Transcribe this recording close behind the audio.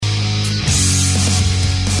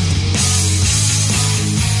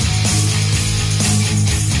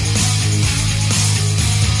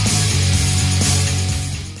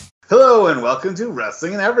welcome to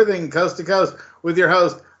Wrestling and Everything, Coast to Coast, with your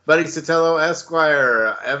host, Buddy Sotelo,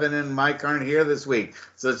 Esquire. Evan and Mike aren't here this week,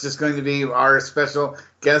 so it's just going to be our special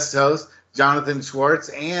guest host, Jonathan Schwartz,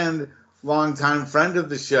 and longtime friend of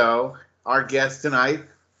the show, our guest tonight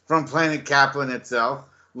from Planet Caplan itself,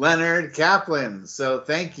 Leonard Caplan. So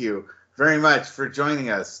thank you very much for joining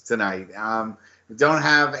us tonight. We don't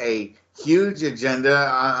have a huge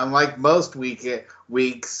agenda, unlike most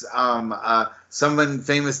weeks. Someone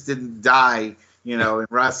famous didn't die, in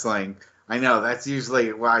wrestling. I know that's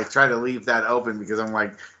usually why I try to leave that open, because I'm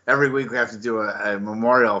like, every week we have to do a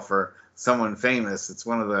memorial for someone famous. It's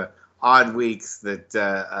one of the odd weeks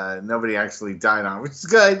that nobody actually died on, which is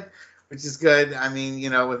good. I mean,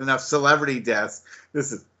 with enough celebrity deaths,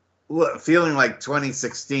 this is feeling like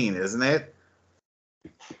 2016, isn't it?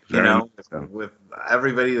 With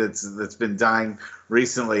everybody that's been dying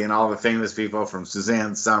recently, and all the famous people from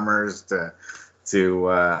Suzanne Summers to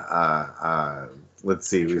let's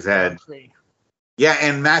see, we've had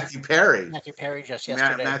and Matthew Perry. Matthew Perry just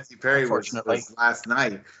yesterday. Matthew Perry was last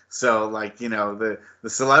night. So the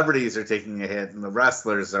celebrities are taking a hit, and the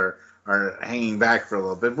wrestlers are hanging back for a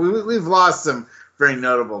little bit. We've lost some very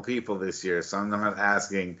notable people this year, so I'm not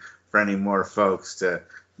asking for any more folks to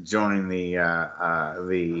join the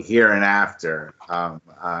here and after.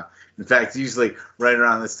 In fact, usually right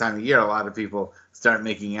around this time of year, a lot of people start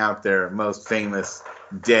making out their most famous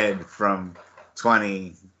dead from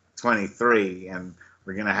 2023, and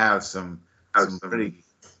we're going to have some pretty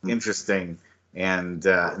interesting and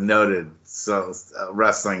noted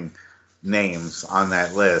wrestling names on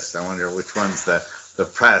that list. I wonder which ones the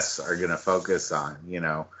press are going to focus on.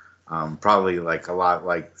 Probably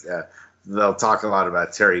they'll talk a lot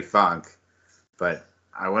about Terry Funk, but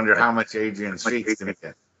I wonder how much Adrian Street's going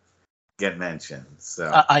to get mentioned.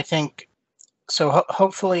 So I think so.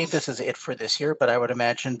 Hopefully, this is it for this year. But I would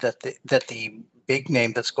imagine that the big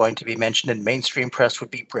name that's going to be mentioned in mainstream press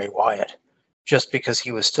would be Bray Wyatt, just because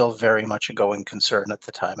he was still very much a going concern at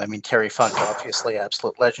the time. I mean, Terry Funk, obviously,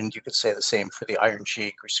 absolute legend. You could say the same for the Iron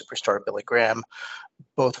Sheik or superstar Billy Graham,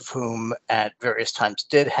 both of whom at various times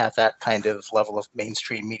did have that kind of level of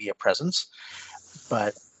mainstream media presence.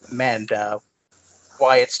 But man,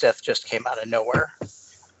 Wyatt's death just came out of nowhere.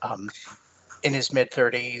 In his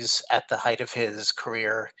mid-30s, at the height of his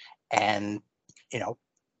career, and,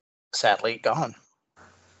 sadly gone.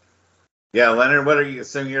 Yeah, Leonard, what are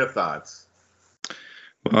some of your thoughts?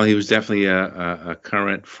 Well, he was definitely a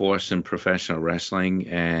current force in professional wrestling,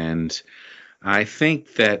 and I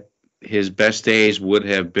think that his best days would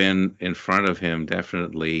have been in front of him,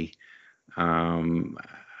 definitely.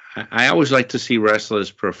 I always like to see wrestlers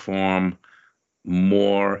perform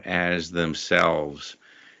more as themselves.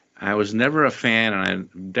 I was never a fan, and I'm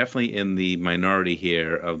definitely in the minority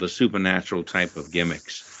here, of the supernatural type of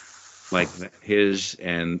gimmicks, like his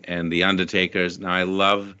and the Undertaker's. Now, I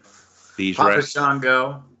love these Papa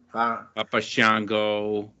Shango. Papa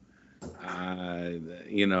Shango. Kevin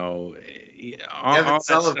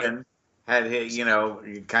Sullivan had his,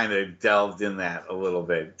 kind of delved in that a little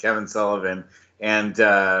bit. Kevin Sullivan and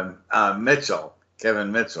Mitchell,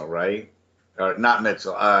 Kevin Mitchell, right? Or not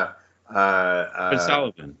Mitchell.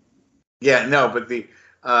 Sullivan. Yeah, no, but the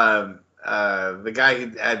guy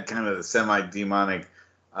who had kind of the semi-demonic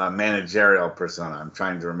managerial persona. I'm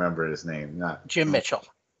trying to remember his name. Not Jim Mitchell.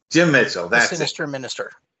 Jim Mitchell. That's the Sinister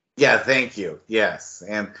Minister. Yeah, thank you. Yes,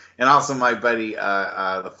 and also my buddy,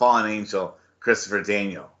 the Fallen Angel, Christopher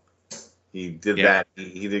Daniel. He did that.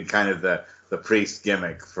 He did kind of the priest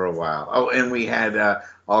gimmick for a while. Oh, and we had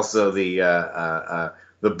also the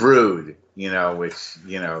Brood, which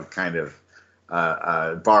kind of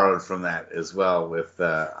borrowed from that as well with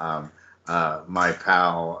my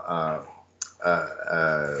pal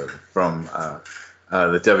from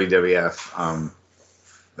the WWF.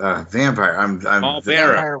 Vampire. I'm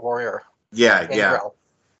Vampire Warrior. Yeah, Gangrel.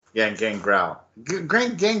 And Gangrel.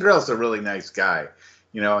 Gangrel's a really nice guy.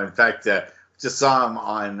 In fact, just saw him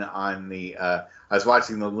on the. I was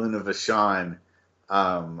watching the Luna Vachon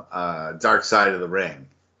Dark Side of the Ring,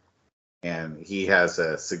 and he has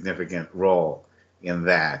a significant role in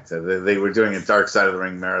that. They were doing a Dark Side of the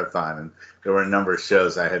Ring marathon, and there were a number of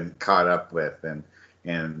shows I hadn't caught up with, and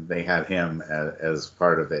they had him as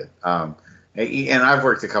part of it. And I've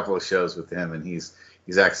worked a couple of shows with him, and he's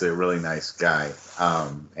actually a really nice guy.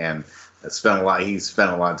 And he's spent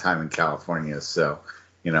a lot of time in California, so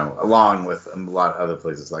along with a lot of other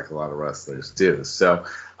places, like a lot of wrestlers do. So,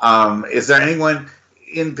 is there anyone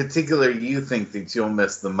in particular you think that you'll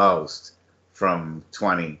miss the most from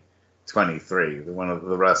 2023? One of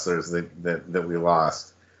the wrestlers that we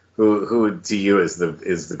lost, who to you is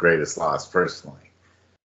the greatest loss personally?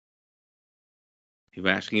 You're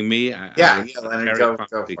asking me? Yeah, Leonard, Terry go Funk,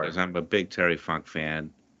 for because it. I'm a big Terry Funk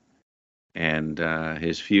fan. And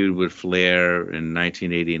his feud with Flair in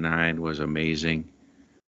 1989 was amazing.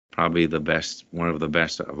 Probably the best, one of the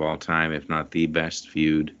best of all time, if not the best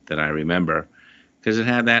feud that I remember. Because it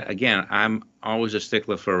had that, again, I'm always a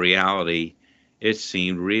stickler for reality. It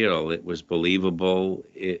seemed real. It was believable.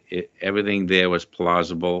 Everything there was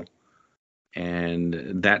plausible.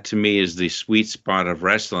 And that to me is the sweet spot of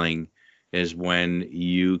wrestling, is when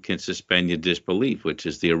you can suspend your disbelief, which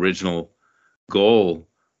is the original goal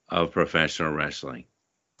of professional wrestling.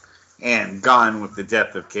 And gone with the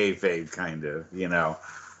death of kayfabe, kind of,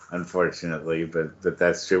 unfortunately, but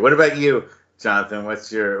that's true. What about you, Jonathan?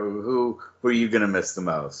 Who are you gonna miss the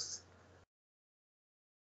most?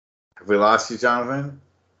 Have we lost you, Jonathan?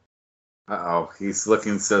 Uh-oh, he's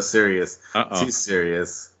looking so serious. Uh-oh. Too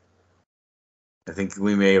serious. I think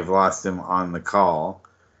we may have lost him on the call.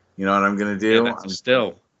 You know what I'm gonna do? Yeah, that's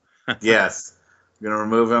still. Yes, I'm gonna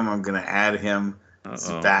remove him. I'm gonna add him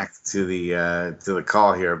back to the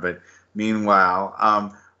call here. But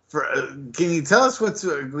meanwhile, can you tell us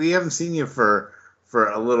we haven't seen you for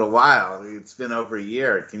a little while. It's been over a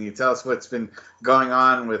year. Can you tell us what's been going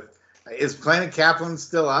on with? Is Planet Caplan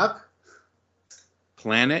still up?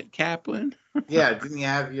 Planet Caplan? Yeah, didn't you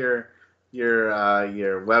have your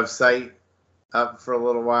website up for a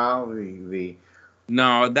little while?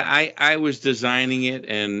 No, I was designing it,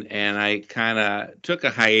 and I kind of took a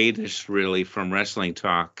hiatus really from Wrestling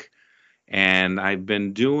Talk, and I've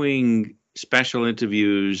been doing special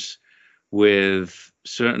interviews with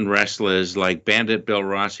certain wrestlers like Bandit Bill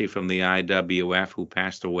Rossi from the IWF, who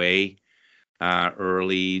passed away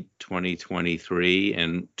early 2023,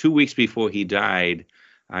 and 2 weeks before he died,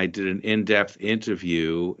 I did an in-depth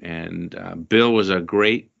interview, and Bill was a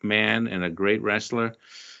great man and a great wrestler.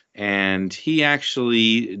 And he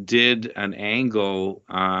actually did an angle.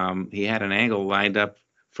 He had an angle lined up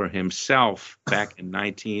for himself back in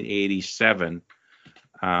 1987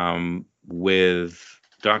 with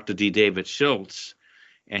Dr. D. David Schultz,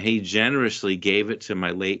 and he generously gave it to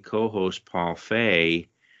my late co-host Paul Fay.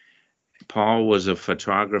 Paul was a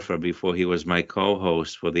photographer before he was my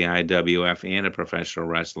co-host for the IWF, and a professional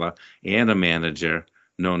wrestler and a manager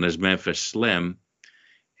known as Memphis Slim,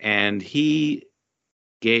 and he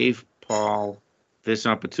gave Paul this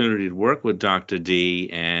opportunity to work with Dr.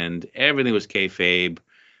 D, and everything was kayfabe.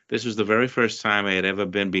 This was the very first time I had ever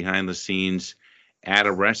been behind the scenes at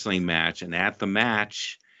a wrestling match, and at the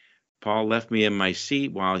match, Paul left me in my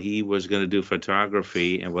seat while he was going to do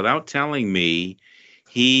photography, and without telling me,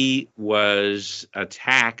 he was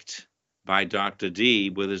attacked by Dr.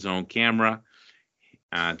 D with his own camera.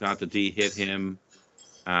 Dr. D hit him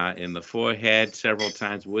in the forehead several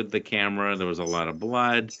times with the camera. There was a lot of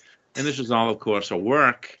blood, and this was all, of course, a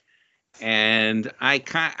work. And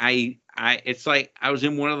it's like I was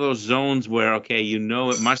in one of those zones where, okay,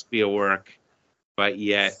 it must be a work, but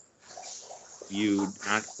yet you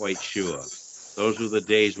aren't quite sure. Those were the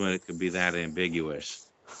days when it could be that ambiguous.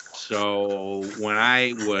 So when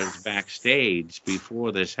I was backstage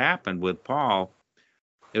before this happened with Paul,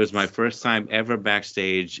 it was my first time ever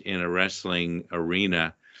backstage in a wrestling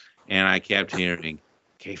arena, and I kept hearing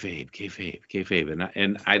kayfabe, kayfabe, kayfabe,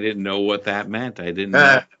 and I didn't know what that meant. I didn't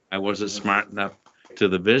know. I wasn't smart enough to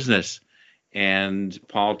the business. And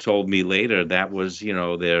Paul told me later that was,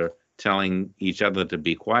 they're telling each other to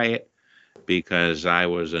be quiet because I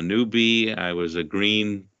was a newbie. I was a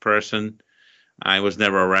green person. I was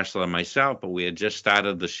never a wrestler myself, but we had just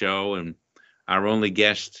started the show, and our only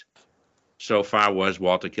guest so far was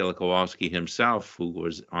Walter Killer Kowalski himself, who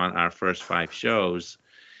was on our first 5 shows.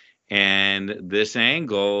 And this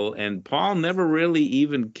angle, and Paul never really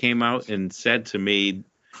even came out and said to me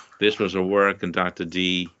this was a work, and Dr.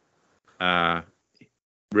 D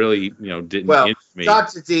really, didn't hint me.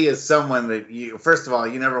 Dr. D is someone that first of all,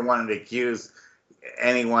 you never wanted to accuse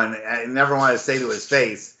anyone. I never wanted to say to his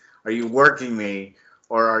face, "Are you working me,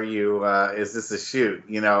 or are you? Is this a shoot?"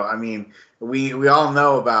 I mean, we all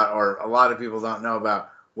know about, or a lot of people don't know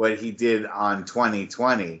about what he did on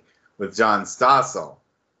 2020 with John Stossel,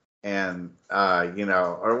 and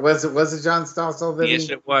or was it John Stossel? Yes,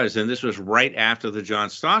 it was, and this was right after the John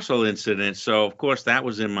Stossel incident. So of course that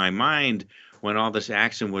was in my mind when all this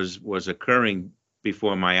action was occurring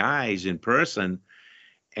before my eyes in person.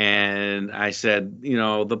 And I said,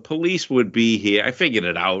 the police would be here. I figured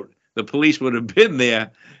it out. The police would have been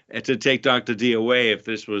there to take Dr. D away if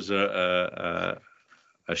this was a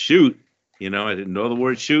shoot. I didn't know the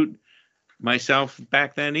word shoot myself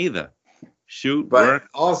back then either. Shoot, but work.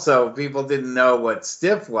 Also, people didn't know what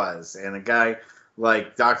stiff was, and a guy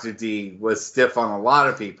like Dr. D was stiff on a lot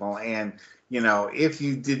of people. And if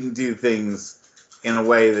you didn't do things in a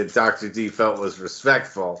way that Dr. D felt was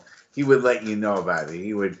respectful, he would let you know about it.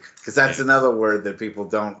 He would, because that's another word that people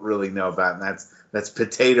don't really know about, and that's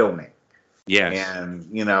potatoing. Yes.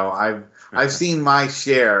 And I've seen my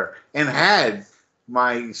share and had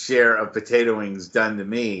my share of potatoings done to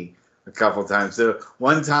me a couple times. So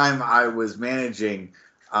one time I was managing,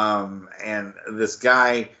 and this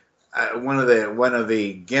guy, one of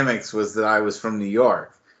the gimmicks was that I was from New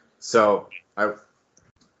York, so I'd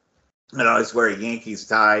always wear a Yankees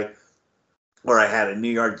tie, or I had a New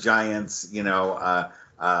York Giants,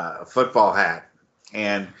 football hat,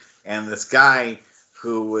 and this guy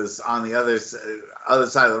who was on the other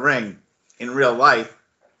side of the ring in real life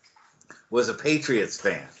was a Patriots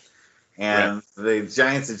fan, and the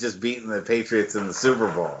Giants had just beaten the Patriots in the Super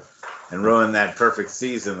Bowl and ruined that perfect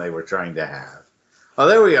season they were trying to have. Oh,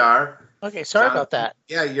 there we are. Okay, sorry about that.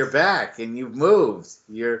 Yeah, you're back and you've moved.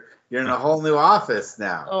 You're in a whole new office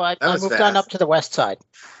now. Oh, I moved on up to the west side.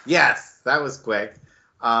 Yes, that was quick.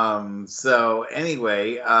 So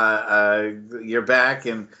anyway, you're back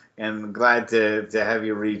and glad to have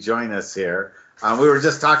you rejoin us here. We were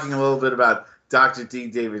just talking a little bit about Dr. D.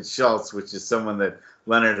 David Schwartz, which is someone that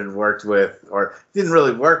Leonard had worked with, or didn't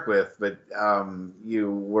really work with, but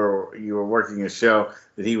you were working a show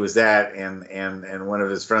that he was at, and one of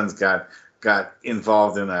his friends got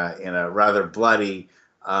involved in a rather bloody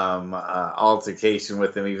altercation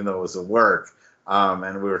with him, even though it was at work.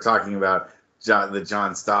 And we were talking about the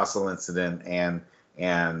John Stossel incident and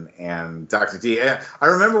Dr. D. I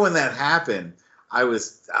remember when that happened. I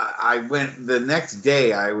went the next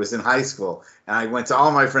day. I was in high school, and I went to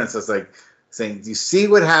all my friends. I was like saying, "Do you see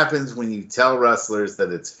what happens when you tell wrestlers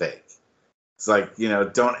that it's fake?" It's like,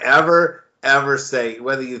 don't ever say,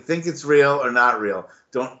 whether you think it's real or not real,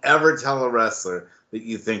 don't ever tell a wrestler that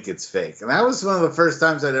you think it's fake. And that was one of the first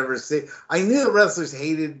times I'd ever see. I knew that wrestlers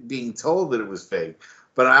hated being told that it was fake,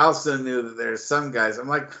 but I also knew that there's some guys. I'm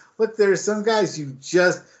like, look, there's some guys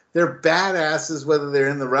they're badasses, whether they're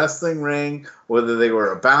in the wrestling ring, whether they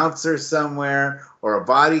were a bouncer somewhere, or a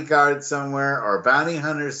bodyguard somewhere, or a bounty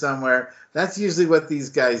hunter somewhere. That's usually what these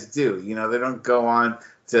guys do. They don't go on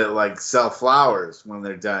to sell flowers when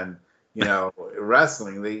they're done,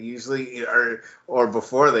 wrestling. They usually are, or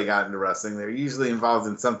before they got into wrestling, they're usually involved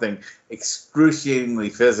in something excruciatingly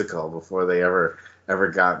physical before they ever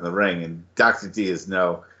got in the ring. And Dr. D is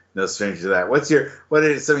no stranger to that. What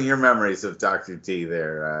are some of your memories of Dr. D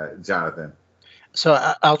there, Jonathan?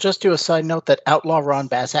 So I'll just do a side note that Outlaw Ron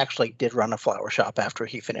Bass actually did run a flower shop after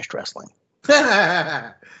he finished wrestling.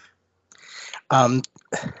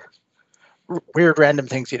 Weird random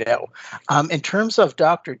things you know. In terms of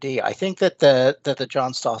Dr. D, I think that the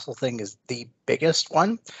John Stossel thing is the biggest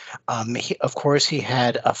one. Of course, he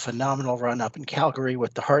had a phenomenal run up in Calgary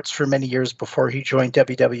with the Hearts for many years before he joined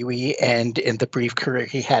WWE, and in the brief career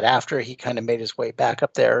he had after, he kind of made his way back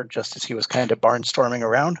up there just as he was kind of barnstorming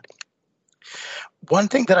around. One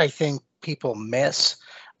thing that I think people miss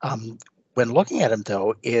when looking at him,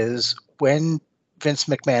 though, is when Vince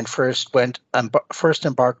McMahon first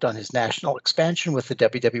embarked on his national expansion with the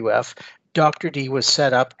WWF, Dr. D was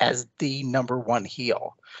set up as the number one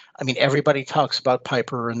heel. I mean, everybody talks about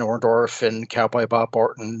Piper and Orndorff and Cowboy Bob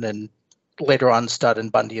Orton and later on Studd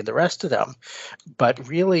and Bundy and the rest of them. But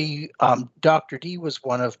really, Dr. D was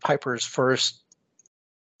one of Piper's first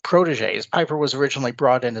proteges. Piper was originally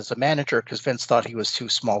brought in as a manager because Vince thought he was too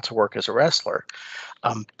small to work as a wrestler.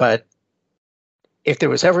 But if there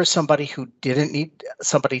was ever somebody who didn't need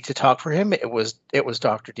somebody to talk for him, it was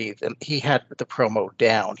Dr. D. He had the promo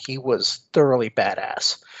down. He was thoroughly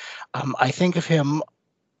badass. I think of him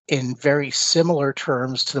in very similar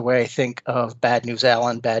terms to the way I think of Bad News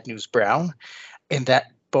Allen, Bad News Brown, in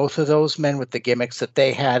that both of those men with the gimmicks that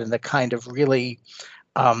they had and the kind of really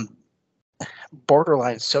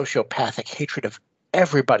borderline sociopathic hatred of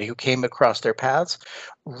everybody who came across their paths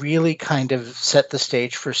really kind of set the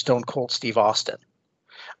stage for Stone Cold Steve Austin.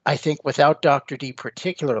 I think without Dr. D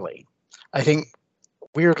particularly, I think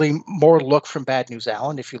weirdly more look from Bad News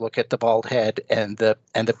Allen if you look at the bald head and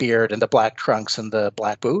the beard and the black trunks and the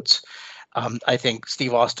black boots. I think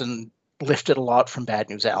Steve Austin lifted a lot from Bad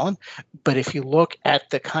News Allen. But if you look at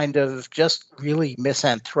the kind of just really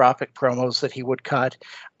misanthropic promos that he would cut,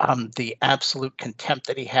 the absolute contempt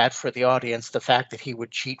that he had for the audience, the fact that he would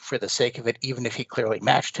cheat for the sake of it, even if he clearly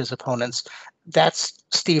matched his opponents, that's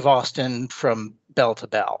Steve Austin from bell to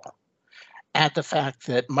bell. Add the fact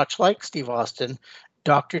that, much like Steve Austin,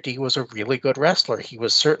 Dr. D was a really good wrestler. He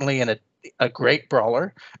was certainly a great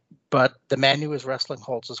brawler, but the man knew his wrestling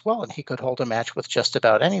holds as well, and he could hold a match with just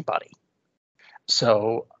about anybody.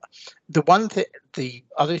 So The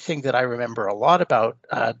other thing that I remember a lot about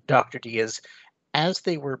Dr. D is as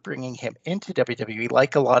they were bringing him into WWE,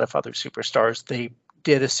 like a lot of other superstars, they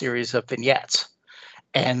did a series of vignettes.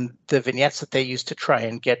 And the vignettes that they used to try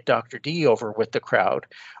and get Dr. D over with the crowd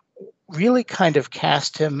really kind of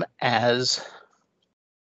cast him as,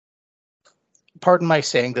 pardon my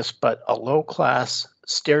saying this, but a low-class,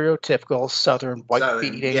 stereotypical Southern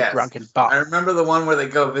white-beating, yes. drunken bum. I remember the one where they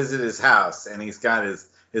go visit his house, and he's got his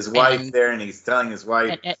wife there, and he's telling his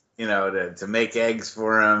wife, to make eggs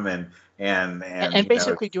for him, and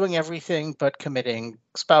basically doing everything but committing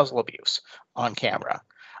spousal abuse on camera,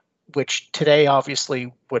 which today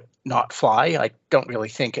obviously would not fly. I don't really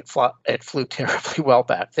think it flew terribly well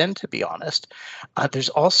back then, to be honest. There's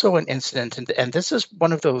also an incident, and this is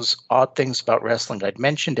one of those odd things about wrestling. I'd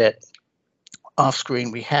mentioned it off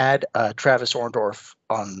screen. We had Travis Orndorff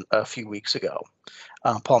on a few weeks ago,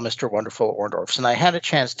 Paul Mr. Wonderful Orndorff, and I had a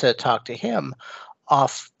chance to talk to him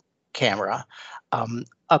off camera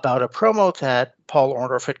about a promo that Paul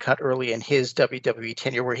Orndorff had cut early in his WWE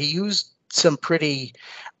tenure, where he used some pretty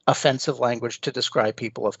offensive language to describe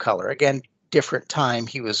people of color. Again, different time.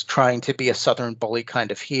 He was trying to be a Southern bully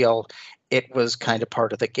kind of heel. It was kind of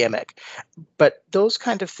part of the gimmick. But those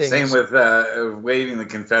kind of things. Same with waving the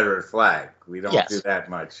Confederate flag. We don't do that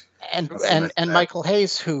much. And Michael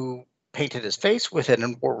Hayes, who painted his face with it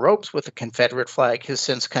and wore robes with the Confederate flag, has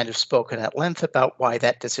since kind of spoken at length about why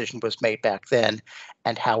that decision was made back then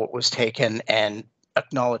and how it was taken, and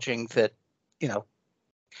acknowledging that,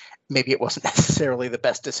 maybe it wasn't necessarily the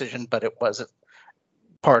best decision, but it was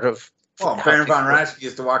part of. Well, Baron von Raschke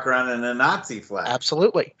used to walk around in a Nazi flag.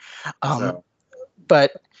 Absolutely.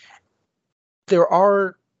 But there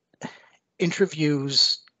are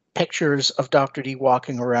interviews, pictures of Dr. D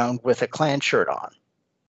walking around with a Klan shirt on.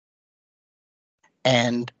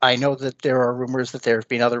 And I know that there are rumors that there have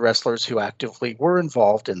been other wrestlers who actively were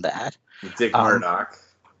involved in that. Dick Murdoch.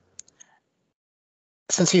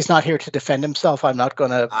 Since he's not here to defend himself, I'm not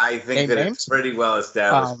going to. I think that it's pretty well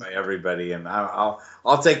established by everybody, and I'll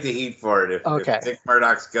take the heat for it. If Dick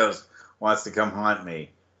Murdoch's ghost wants to come haunt me,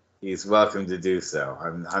 he's welcome to do so.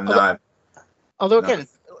 I'm not. Although again,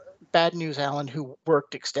 bad news. Alan, who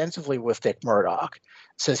worked extensively with Dick Murdoch,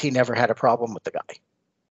 says he never had a problem with the guy.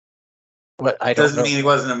 What I don't doesn't mean he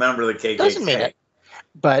wasn't a member of the KKK. Doesn't mean it.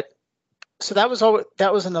 But so that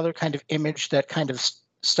was another kind of image that kind of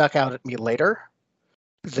stuck out at me later.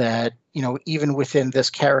 That, even within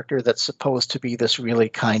this character that's supposed to be this really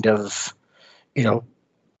kind of,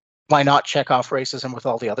 why not check off racism with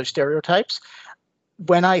all the other stereotypes?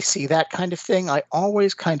 When I see that kind of thing, I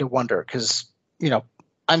always kind of wonder, because,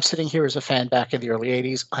 I'm sitting here as a fan back in the early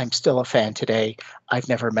 80s. I'm still a fan today. I've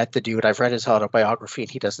never met the dude. I've read his autobiography,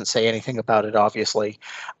 and he doesn't say anything about it, obviously.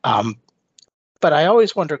 But I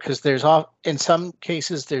always wonder, because in some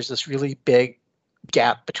cases, there's this really big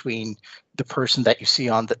gap between the person that you see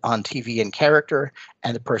on TV in character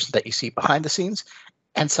and the person that you see behind the scenes.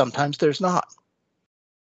 And sometimes there's not.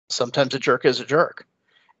 Sometimes a jerk is a jerk.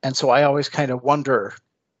 And so I always kind of wonder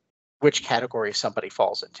which category somebody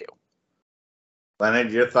falls into.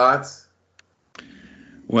 Leonard, your thoughts?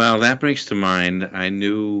 Well, that brings to mind, I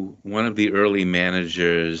knew one of the early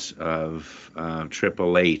managers of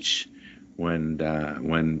Triple H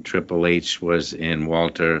when Triple H was in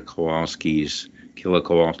Killer Kowalski's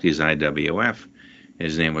IWF.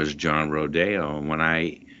 His name was John Rodeo. And when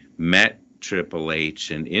I met Triple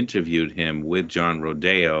H and interviewed him with John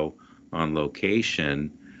Rodeo on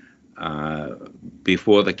location,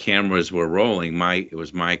 before the cameras were rolling, it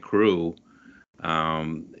was my crew.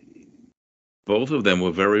 Both of them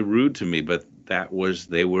were very rude to me, but this is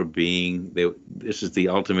the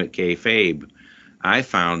ultimate kayfabe. I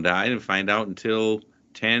didn't find out until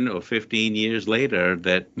 10 or 15 years later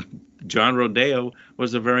that John Rodeo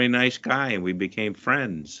was a very nice guy, and we became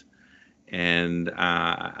friends. And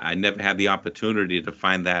I never had the opportunity to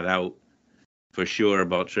find that out for sure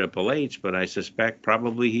about Triple H, but I suspect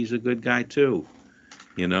probably he's a good guy too.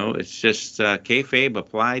 It's just kayfabe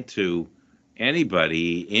applied to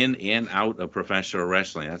anybody in and out of professional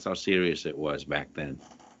wrestling. That's how serious it was back then.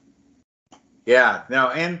 Yeah, no,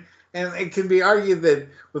 and it can be argued that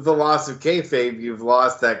with the loss of kayfabe, you've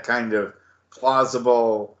lost that kind of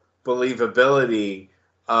plausible believability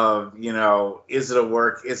of, is it a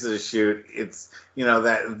work, is it a shoot? It's,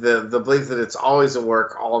 that the belief that it's always a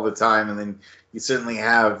work all the time. And then you certainly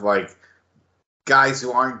have like guys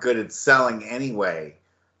who aren't good at selling anyway,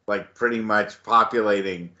 like pretty much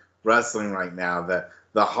populating wrestling right now.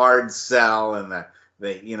 The hard sell and a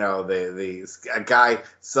guy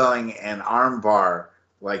selling an arm bar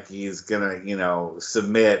like he's gonna,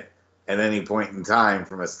 submit at any point in time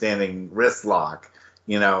from a standing wrist lock,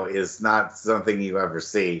 is not something you ever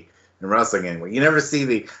see in wrestling anymore. You never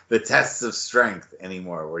see the tests of strength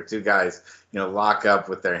anymore, where two guys, lock up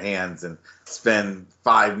with their hands and spend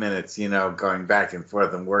 5 minutes, going back and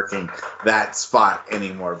forth and working that spot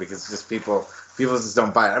anymore, because just people just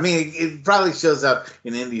don't buy it. I mean, it probably shows up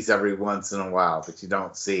in indies every once in a while, but you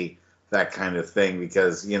don't see that kind of thing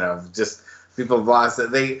because, just people have lost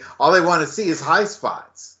it. All they want to see is high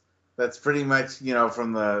spots. That's pretty much,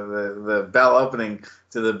 from the bell opening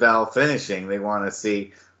to the bell finishing, they want to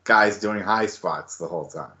see guys doing high spots the whole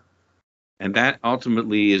time. And that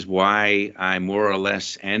ultimately is why I more or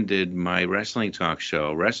less ended my wrestling talk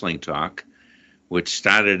show, Wrestling Talk, which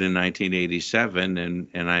started in 1987,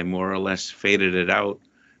 and I more or less faded it out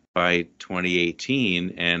by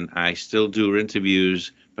 2018. And I still do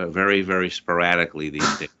interviews, but very, very sporadically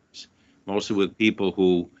these days, mostly with people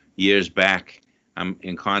who years back I'm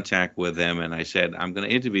in contact with them, and I said, I'm going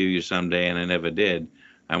to interview you someday, and I never did.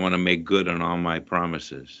 I want to make good on all my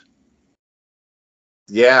promises.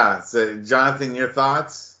 Yeah. So, Jonathan, your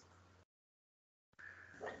thoughts?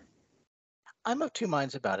 I'm of two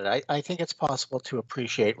minds about it. I think it's possible to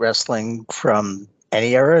appreciate wrestling from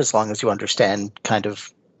any era as long as you understand kind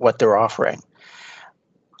of what they're offering.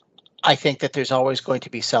 I think that there's always going to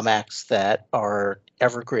be some acts that are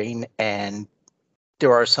evergreen, and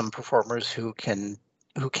there are some performers who can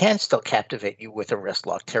still captivate you with a wrist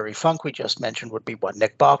lock. Terry Funk, we just mentioned, would be one.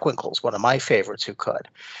 Nick Bockwinkel's one of my favorites who could.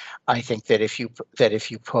 I think that if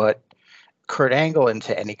you put Kurt Angle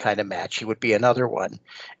into any kind of match, he would be another one.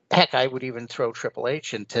 Heck, I would even throw Triple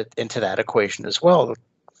H into that equation as well.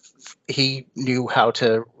 He knew how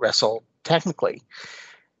to wrestle technically.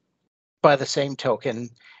 By the same token,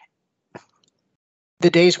 the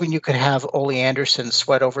days when you could have Ole Anderson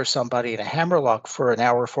sweat over somebody in a hammerlock for an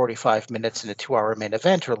hour, 45 minutes in a 2-hour main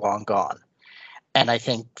event are long gone. And I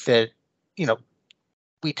think that,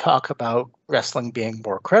 we talk about wrestling being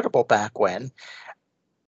more credible back when,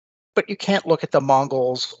 but you can't look at the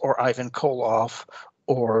Mongols or Ivan Koloff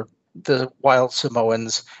or the Wild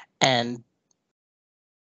Samoans and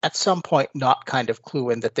at some point not kind of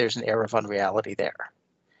clue in that there's an air of unreality there.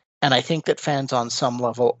 And I think that fans on some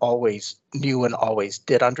level always knew and always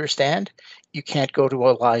did understand. You can't go to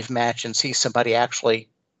a live match and see somebody actually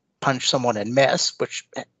punch someone and miss, which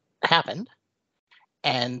happened,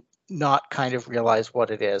 and not kind of realize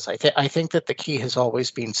what it is. I think that the key has always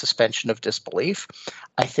been suspension of disbelief.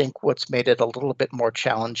 I think what's made it a little bit more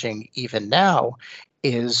challenging even now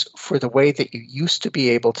is for the way that you used to be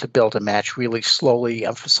able to build a match really slowly,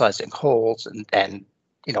 emphasizing holds and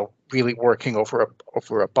really working over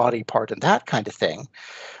a body part and that kind of thing.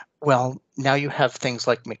 Well, now you have things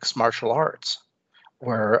like mixed martial arts,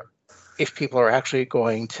 where if people are actually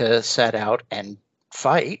going to set out and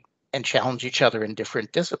fight and challenge each other in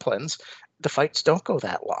different disciplines, the fights don't go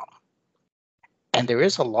that long. And there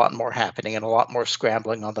is a lot more happening and a lot more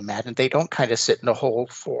scrambling on the mat, and they don't kind of sit in a hole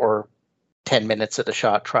for 10 minutes at a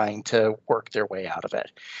shot trying to work their way out of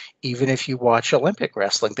it. Even if you watch Olympic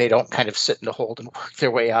wrestling, they don't kind of sit in a hold and work their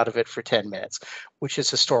way out of it for 10 minutes, which is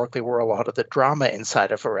historically where a lot of the drama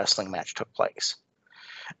inside of a wrestling match took place.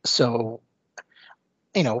 So,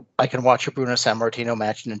 I can watch a Bruno Sammartino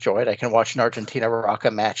match and enjoy it. I can watch an Argentina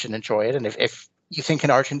Rocca match and enjoy it. And if you think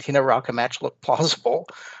an Argentina Rocca match looked plausible,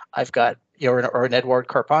 I've got, or an Edouard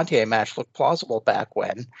Carpentier match looked plausible back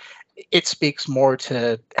when. It speaks more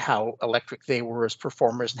to how electric they were as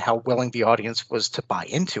performers and how willing the audience was to buy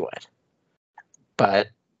into it. But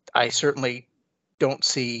I certainly don't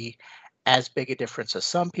see as big a difference as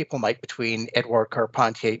some people might between Edouard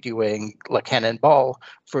Carpentier doing La Cannonball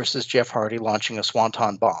versus Jeff Hardy launching a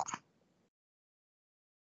Swanton Bomb.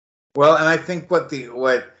 Well, and I think what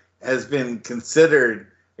has been considered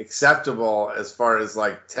acceptable as far as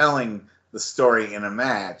like telling the story in a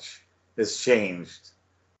match has changed,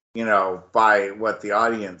 by what the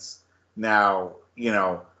audience now,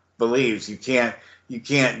 believes. You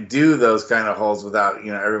can't do those kind of holds without,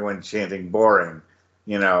 everyone chanting boring,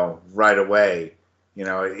 right away.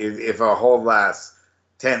 If a hold lasts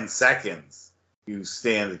 10 seconds, you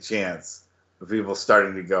stand a chance of people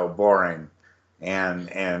starting to go boring. And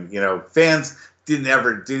fans didn't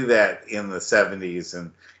ever do that in the 70s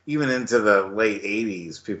and even into the late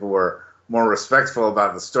 80s. People were more respectful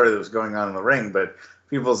about the story that was going on in the ring, but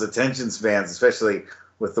people's attention spans, especially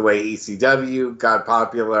with the way ECW got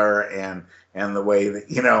popular and the way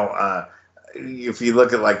that, if you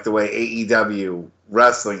look at like the way AEW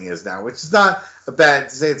wrestling is now, which is not to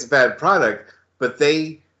say it's a bad product, but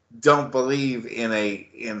they don't believe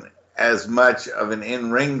in as much of an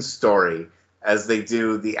in-ring story as they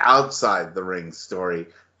do the outside the ring story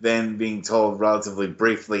then being told relatively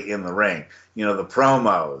briefly in the ring. You know, the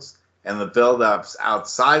promos and the build-ups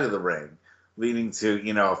outside of the ring, leading to,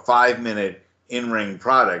 you know, a 5-minute in-ring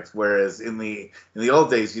product, whereas in the old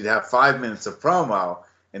days you'd have 5 minutes of promo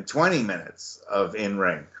and 20 minutes of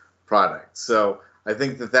in-ring product. So I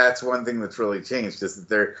think that that's one thing that's really changed, is that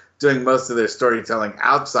they're doing most of their storytelling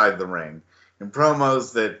outside the ring in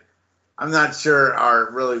promos that I'm not sure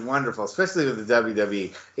are really wonderful, especially with the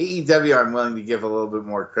WWE. AEW I'm willing to give a little bit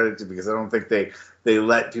more credit to, because I don't think they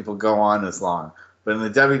let people go on as long. But in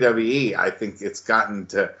the WWE, I think it's gotten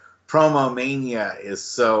to promo mania is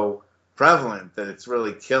so prevalent that it's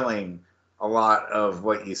really killing a lot of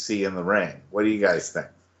what you see in the ring. What do you guys think?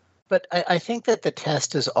 But I think that the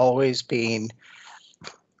test has always been,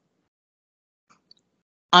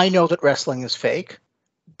 I know that wrestling is fake,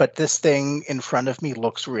 but this thing in front of me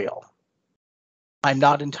looks real. I'm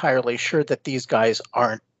not entirely sure that these guys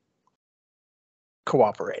aren't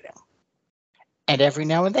cooperating. And every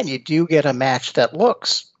now and then you do get a match that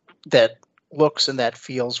looks and that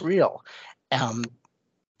feels real.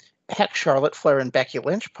 Heck, Charlotte Flair and Becky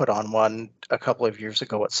Lynch put on one a couple of years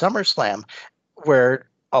ago at SummerSlam, where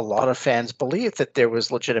a lot of fans believed that there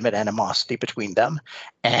was legitimate animosity between them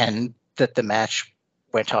and that the match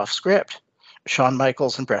went off script. Shawn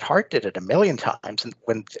Michaels and Bret Hart did it a million times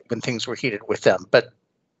when things were heated with them. But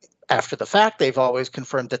after the fact, they've always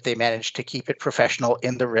confirmed that they managed to keep it professional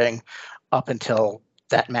in the ring up until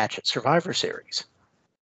that match at Survivor Series.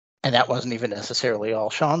 And that wasn't even necessarily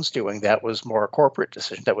all Shawn's doing. That was more a corporate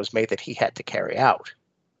decision that was made that he had to carry out.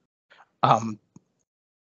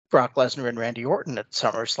 Brock Lesnar and Randy Orton at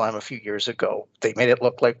SummerSlam a few years ago, they made it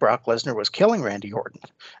look like Brock Lesnar was killing Randy Orton,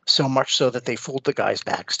 so much so that they fooled the guys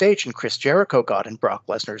backstage, and Chris Jericho got in Brock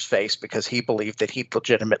Lesnar's face because he believed that he'd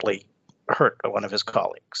legitimately hurt one of his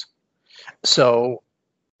colleagues. So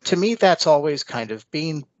to me, that's always kind of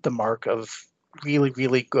been the mark of really,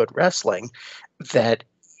 really good wrestling, that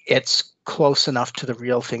it's close enough to the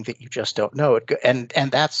real thing that you just don't know it. And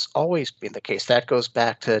that's always been the case. That goes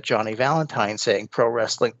back to Johnny Valentine saying, pro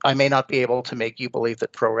wrestling, I may not be able to make you believe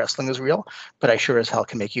that pro wrestling is real, but I sure as hell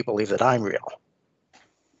can make you believe that I'm real.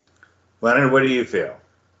 Leonard, what do you feel?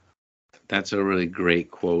 That's a really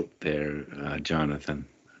great quote there, Jonathan.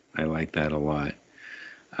 I like that a lot.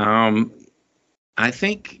 I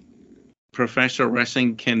think professional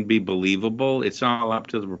wrestling can be believable. It's all up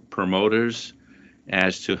to the promoters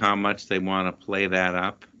as to how much they want to play that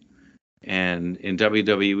up. And in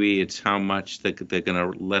WWE, it's how much they're going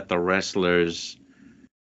to let the wrestlers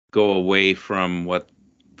go away from what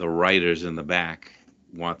the writers in the back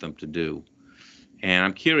want them to do. And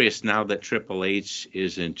I'm curious, now that Triple H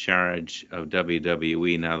is in charge of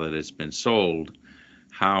WWE, now that it's been sold,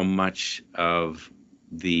 how much of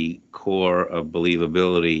the core of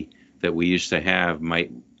believability that we used to have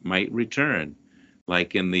might return,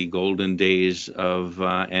 like in the golden days of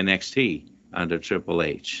NXT under Triple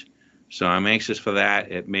H. So I'm anxious for that.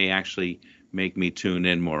 It may actually make me tune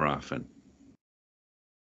in more often.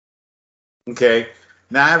 Okay.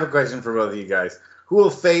 Now I have a question for both of you guys. Who will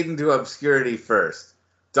fade into obscurity first?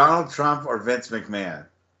 Donald Trump or Vince McMahon?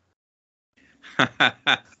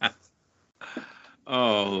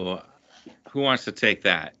 Oh, who wants to take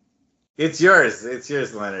that? It's yours. It's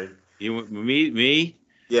yours, Leonard. Me?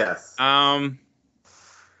 Yes. I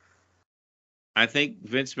think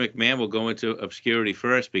Vince McMahon will go into obscurity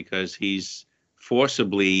first because he's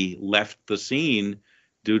forcibly left the scene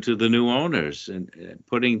due to the new owners and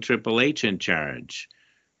putting Triple H in charge.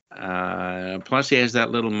 Plus, he has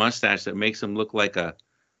that little mustache that makes him look like a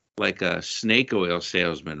snake oil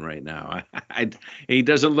salesman right now. He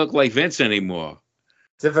doesn't look like Vince anymore.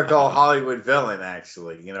 Typical Hollywood villain,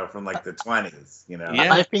 actually, from like the 20s,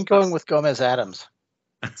 Yeah. I've been going with Gomez Adams.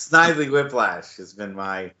 Snidely Whiplash has been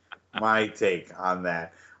my take on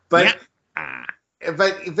that. But yeah.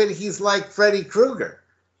 but he's like Freddy Krueger,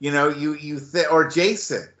 or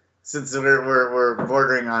Jason, since we're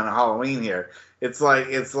bordering on Halloween here. It's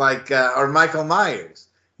like or Michael Myers.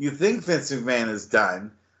 You think Vince McMahon is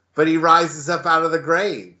done, but he rises up out of the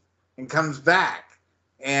grave and comes back.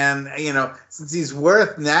 And, since he's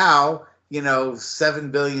worth now,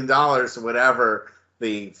 $7 billion or whatever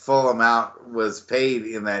the full amount was paid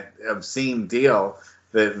in that obscene deal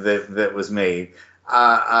that was made,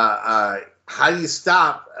 how do you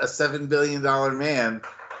stop a $7 billion man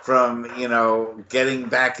from, getting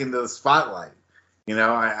back into the spotlight?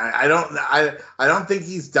 I don't think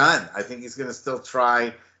he's done. I think he's going to still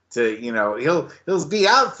try to, he'll be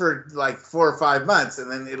out for like 4 or 5 months,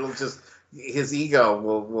 and then it'll just, his ego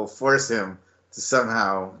will force him to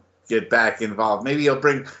somehow get back involved. Maybe he'll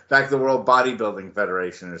bring back the World Bodybuilding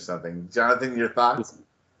Federation or something. Jonathan, your thoughts?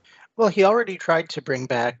 Well, he already tried to bring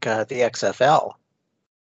back the XFL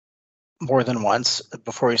more than once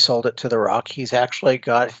before he sold it to The Rock. He's actually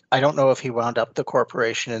got, I don't know if he wound up the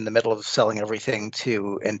corporation in the middle of selling everything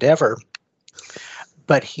to Endeavor,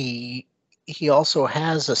 but he also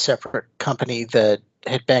has a separate company that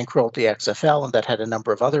had bankrolled the XFL and that had a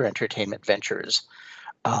number of other entertainment ventures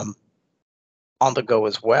on the go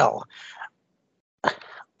as well.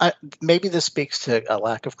 Maybe this speaks to a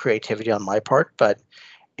lack of creativity on my part, but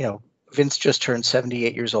Vince just turned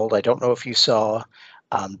 78 years old. I don't know if you saw,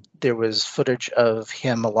 there was footage of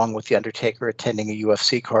him along with The Undertaker attending a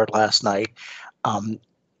UFC card last night.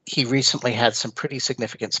 He recently had some pretty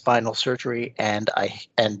significant spinal surgery, and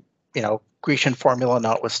Grecian formula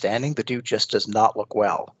notwithstanding, the dude just does not look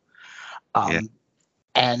well.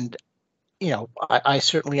 And I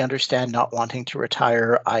certainly understand not wanting to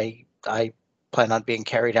retire. I plan on being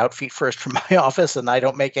carried out feet first from my office, and I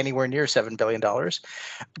don't make anywhere near $7 billion.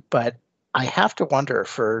 But I have to wonder,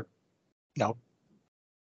 for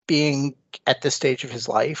being at this stage of his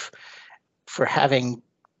life, for having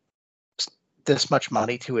this much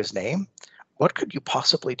money to his name, what could you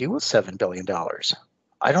possibly do with $7 billion?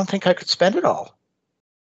 I don't think I could spend it all.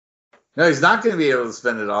 No, he's not going to be able to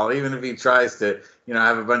spend it all, even if he tries to,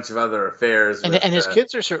 have a bunch of other affairs. And his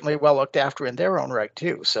kids are certainly well looked after in their own right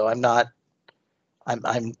too. So I'm not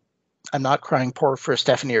crying poor for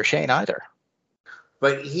Stephanie or Shane either.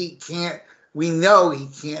 But he can't. We know he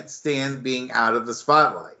can't stand being out of the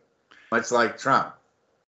spotlight, much like Trump.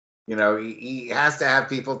 He has to have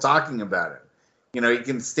people talking about him. He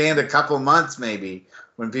can stand a couple months maybe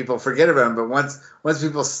when people forget about him, but once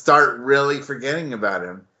people start really forgetting about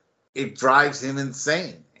him, it drives him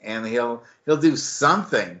insane, and he'll do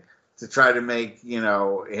something to try to make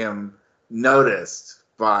him noticed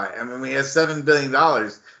by. I mean, he has $7 billion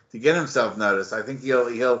to get himself noticed. I think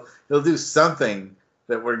he'll do something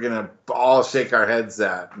that we're gonna all shake our heads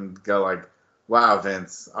at and go like, "Wow,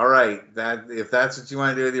 Vince! All right, that if that's what you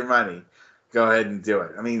want to do with your money, go ahead and do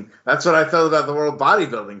it." I mean, that's what I felt about the World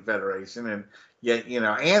Bodybuilding Federation, and yet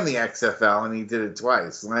and the XFL, and he did it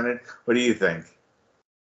twice. Leonard, what do you think?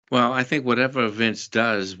 Well, I think whatever Vince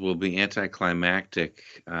does will be anticlimactic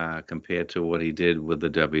compared to what he did with the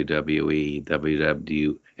WWE,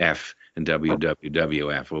 WWF, and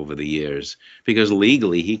WWF over the years, because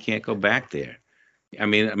legally he can't go back there. I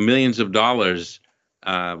mean, millions of dollars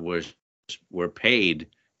were paid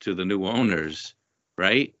to the new owners,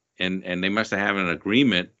 right? And they must have an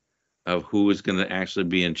agreement of who is going to actually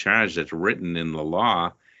be in charge that's written in the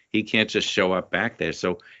law. He can't just show up back there.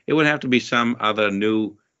 So it would have to be some other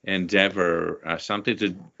new endeavor, something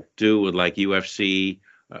to do with like UFC,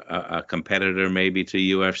 a competitor maybe to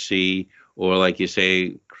UFC, or like you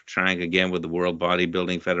say, trying again with the World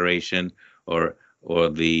Bodybuilding Federation or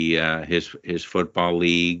the his football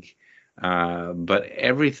league. But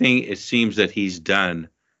everything it seems that he's done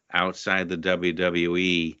outside the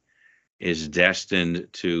WWE is destined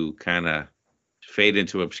to kind of fade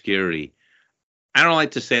into obscurity. I don't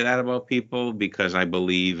like to say that about people because I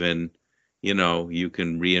believe in, you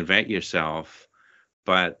can reinvent yourself,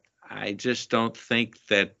 but I just don't think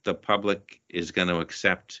that the public is going to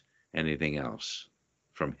accept anything else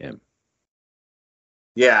from him.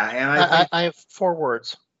 Yeah, and I have 4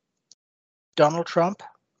 words: Donald Trump,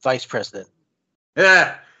 Vice President.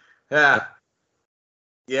 Yeah.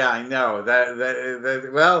 I know that.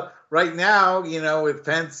 Well, right now, with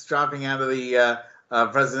Pence dropping out of the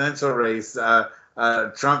presidential race,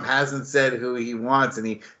 Trump hasn't said who he wants, and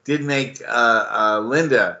he did make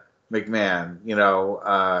Linda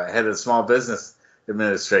McMahon, head of Small Business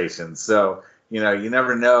Administration. So you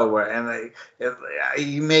never know where, and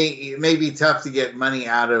it may be tough to get money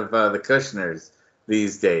out of the Kushners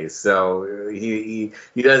these days. So he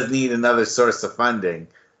does need another source of funding.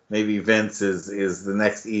 Maybe Vince is the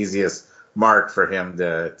next easiest mark for him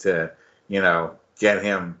to get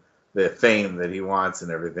him the fame that he wants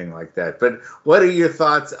and everything like that. But what are your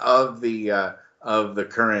thoughts of the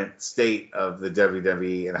current state of the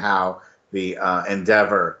WWE and how the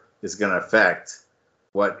endeavor is going to affect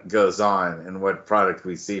what goes on and what product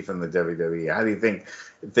we see from the WWE? How do you think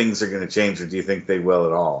things are going to change, or do you think they will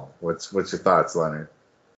at all? What's your thoughts, Leonard?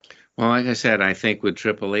 Well, like I said, I think with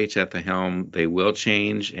Triple H at the helm, they will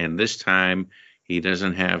change, and this time he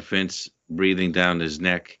doesn't have Vince breathing down his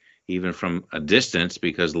neck even from a distance,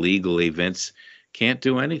 because legally Vince can't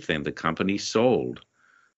do anything. The company's sold.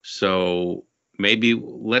 So maybe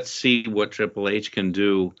let's see what Triple H can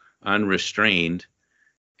do unrestrained.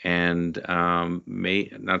 And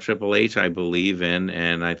now Triple H I believe in,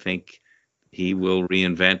 and I think he will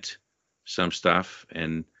reinvent some stuff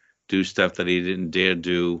and do stuff that he didn't dare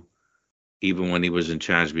do even when he was in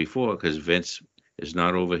charge before, because Vince is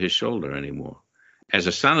not over his shoulder anymore. As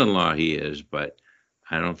a son-in-law, he is, but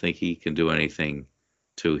I don't think he can do anything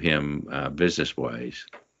to him business-wise.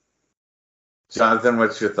 Jonathan,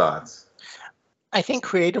 what's your thoughts? I think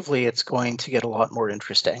creatively it's going to get a lot more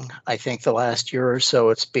interesting. I think the last year or so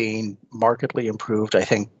it's been markedly improved. I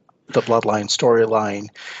think the Bloodline storyline,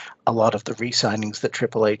 a lot of the re-signings that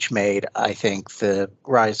Triple H made, I think the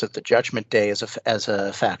rise of the Judgment Day as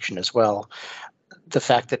a faction as well. The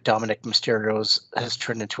fact that Dominic Mysterio has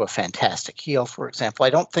turned into a fantastic heel, for example. I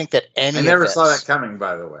don't think that any I of never this, saw that coming,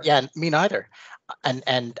 by the way. Yeah, me neither.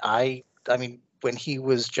 And I mean, when he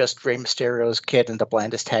was just Rey Mysterio's kid and the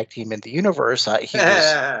blandest tag team in the universe,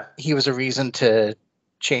 he was a reason to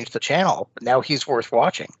change the channel. Now he's worth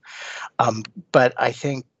watching. But I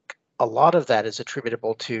think a lot of that is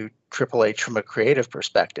attributable to Triple H from a creative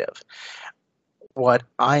perspective. What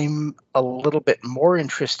I'm a little bit more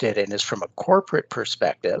interested in is from a corporate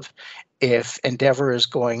perspective, if Endeavor is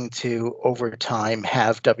going to, over time,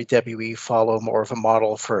 have WWE follow more of a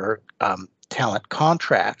model for talent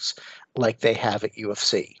contracts like they have at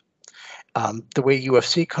UFC. The way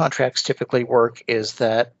UFC contracts typically work is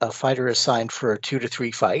that a fighter is signed for 2 to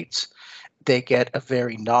 3 fights. They get a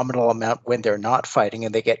very nominal amount when they're not fighting,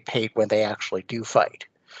 and they get paid when they actually do fight.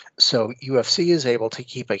 So UFC is able to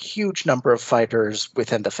keep a huge number of fighters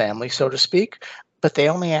within the family, so to speak, but they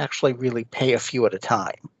only actually really pay a few at a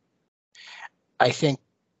time. I think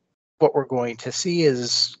what we're going to see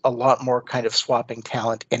is a lot more kind of swapping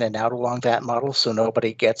talent in and out along that model, so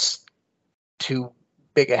nobody gets too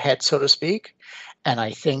big ahead, so to speak. And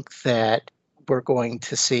I think that we're going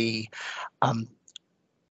to see a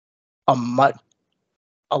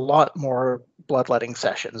lot more bloodletting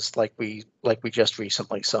sessions like we just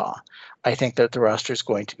recently saw. I think that the roster is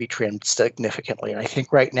going to be trimmed significantly. And I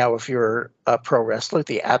think right now, if you're a pro wrestler,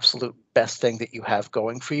 the absolute best thing that you have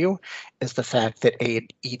going for you is the fact that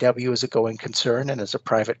AEW is a going concern and is a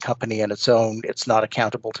private company on its own. It's not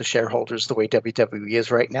accountable to shareholders the way WWE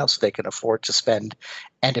is right now, so they can afford to spend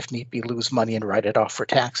and, if need be, lose money and write it off for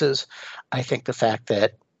taxes. I think the fact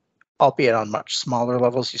that, albeit on much smaller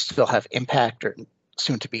levels, you still have Impact or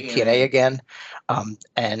soon to be TNA again.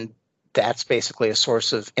 And that's basically a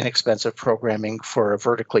source of inexpensive programming for a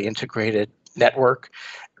vertically integrated network.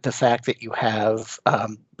 The fact that you have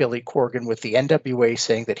Billy Corgan with the NWA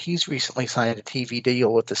saying that he's recently signed a TV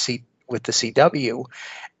deal with the CW.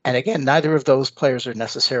 And again, neither of those players are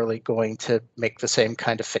necessarily going to make the same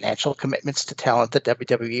kind of financial commitments to talent that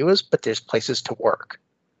WWE is, but there's places to work.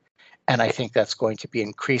 And I think that's going to be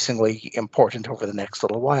increasingly important over the next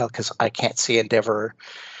little while, because I can't see Endeavor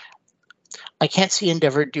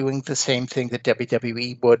doing the same thing that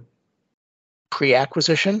WWE would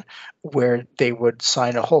pre-acquisition, where they would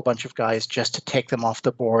sign a whole bunch of guys just to take them off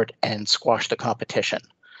the board and squash the competition.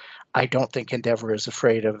 I don't think Endeavor is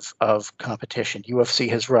afraid of competition. UFC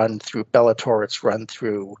has run through Bellator, it's run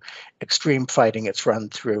through Extreme Fighting, it's run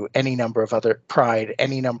through any number of other Pride,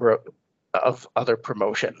 any number of other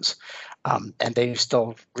promotions, and they've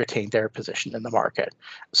still retained their position in the market.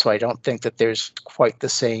 So I don't think that there's quite the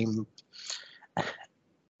same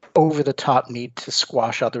over-the-top need to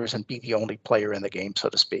squash others and be the only player in the game, so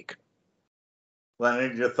to speak.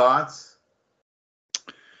 Leonard, your thoughts?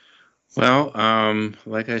 Well,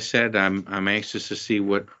 like I said, I'm anxious to see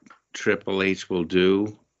what Triple H will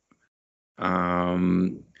do.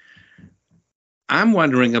 I'm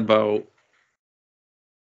wondering about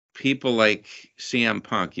people like CM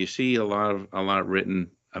Punk. You see a lot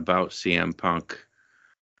written about CM Punk.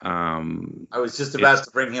 I was just about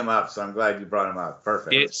to bring him up, so I'm glad you brought him up.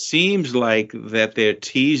 Perfect. It seems like that they're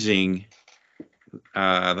teasing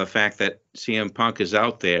the fact that CM Punk is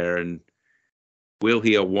out there, and will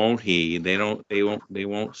he or won't he? They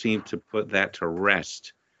won't seem to put that to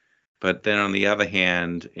rest. But then on the other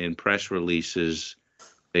hand, in press releases,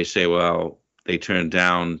 they say, well, they turned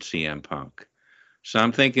down CM Punk. So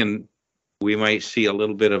I'm thinking we might see a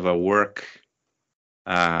little bit of a work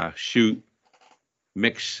shoot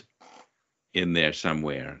mix in there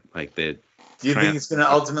somewhere. Like that. Do you think he's going to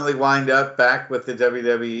ultimately wind up back with the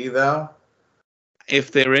WWE though?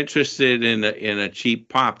 If they're interested in a cheap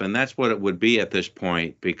pop, and that's what it would be at this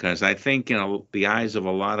point, because I think in the eyes of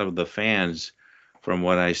a lot of the fans, from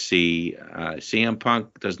what I see, CM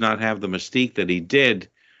Punk does not have the mystique that he did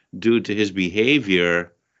due to his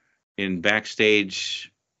behavior in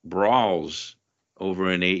backstage brawls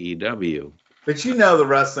over in AEW. But you know the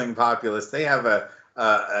wrestling populace, they have a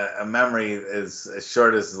memory as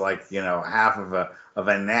short as half of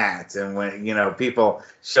a gnat, and when people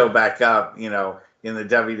show back up in the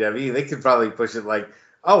WWE, they could probably push it like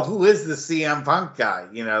oh, who is the CM Punk guy?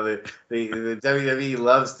 You know, the WWE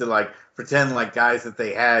loves to like pretend like guys that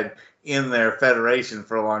they had in their federation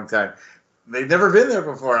for a long time. They've never been there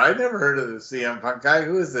before. I'd never heard of the CM Punk guy.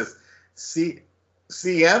 Who is this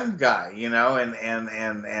CM guy? You know, and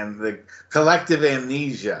the collective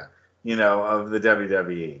amnesia, you know, of the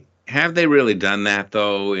WWE. Have they really done that,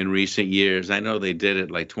 though, in recent years? I know they did it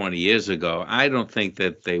like 20 years ago. I don't think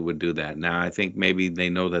that they would do that now. I think maybe they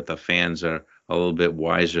know that the fans are a little bit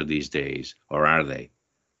wiser these days, or are they?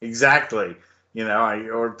 Exactly. You know,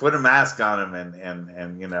 or put a mask on him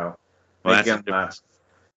and you know, Well, make him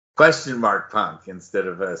question mark Punk instead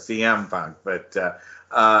of CM Punk. But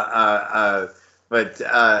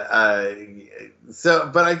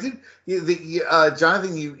I did.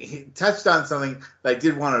 Jonathan, you touched on something that I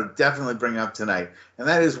did want to definitely bring up tonight, and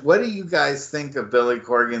that is, what do you guys think of Billy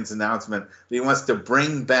Corgan's announcement that he wants to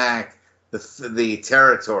bring back the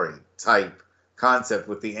territory type concept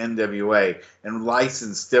with the NWA and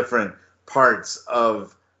license different parts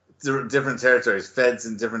of different territories, feds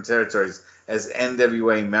in different territories as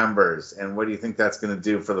NWA members? And what do you think that's going to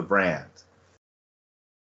do for the brand?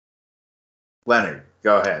 Leonard,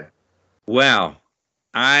 go ahead. Well,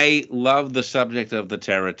 I love the subject of the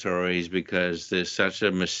territories because there's such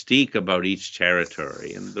a mystique about each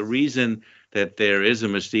territory. And the reason that there is a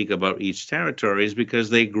mystique about each territory is because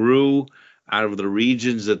they grew out of the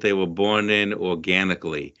regions that they were born in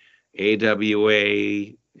organically.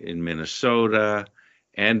 AWA in Minnesota,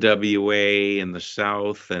 NWA in the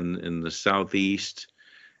South and in the Southeast,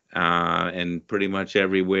 and pretty much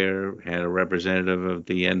everywhere had a representative of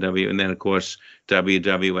the NW, and then of course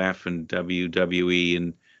WWF and WWE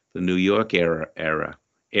in the New York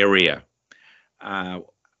area. I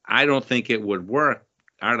don't think it would work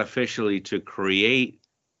artificially to create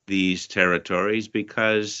these territories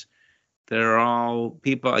because they're all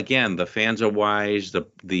people. Again, the fans are wise,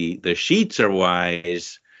 the sheets are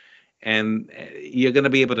wise, and you're going to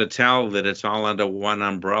be able to tell that it's all under one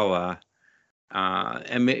umbrella.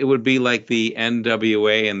 And it would be like the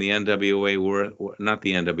NWA and the NWA were not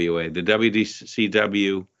the NWA, the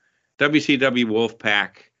WCW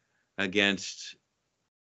Wolfpack against,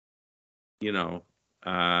 you know,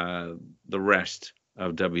 the rest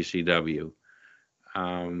of WCW.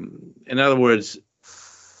 In other words,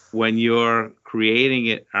 when you're creating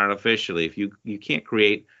it artificially, if you can't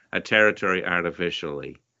create a territory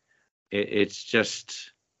artificially, it's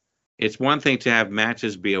one thing to have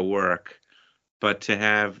matches be a work. But to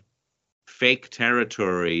have fake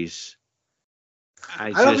territories, I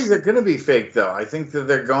don't think they're going to be fake, though. I think that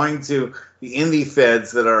they're going to the indie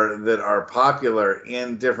feds that are popular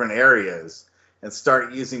in different areas and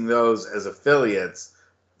start using those as affiliates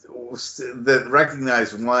that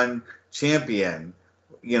recognize one champion,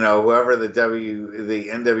 you know, whoever the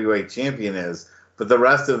NWA champion is. But the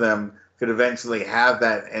rest of them could eventually have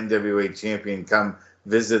that NWA champion come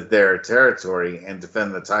visit their territory and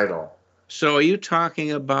defend the title. So are you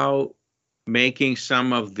talking about making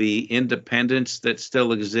some of the independents that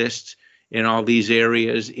still exist in all these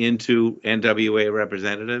areas into NWA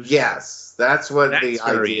representatives? Yes, that's what the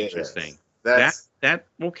idea interesting. Is.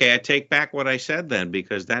 Okay, I take back what I said then,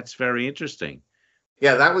 because that's very interesting.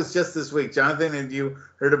 Yeah, that was just this week. Jonathan, have you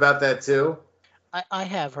heard about that too? I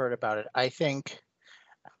have heard about it. I think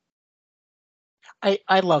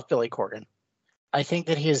I love Billy Corgan. I think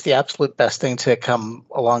that he is the absolute best thing to come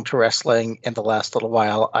along to wrestling in the last little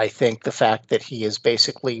while. I think the fact that he is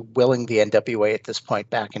basically willing the NWA at this point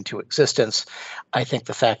back into existence. I think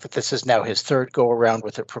the fact that this is now his third go around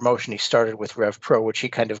with a promotion. He started with Rev Pro, which he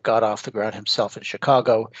kind of got off the ground himself in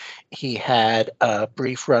Chicago. He had a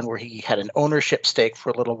brief run where he had an ownership stake for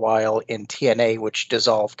a little while in TNA, which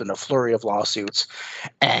dissolved in a flurry of lawsuits.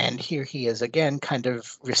 And here he is again, kind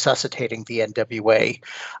of resuscitating the NWA.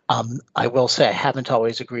 I will say I haven't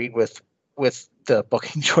always agreed with the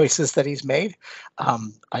booking choices that he's made.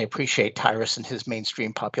 I appreciate Tyrus and his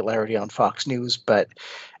mainstream popularity on Fox News, but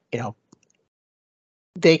you know,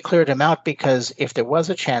 they cleared him out because if there was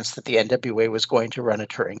a chance that the NWA was going to run a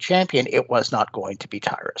touring champion, it was not going to be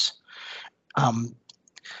Tyrus.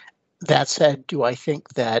 That said, do I think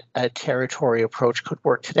that a territory approach could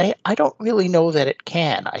work today? I don't really know that it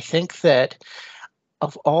can. I think that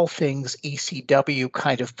of all things, ECW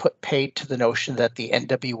kind of put paid to the notion that the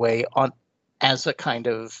NWA as a kind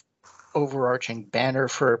of overarching banner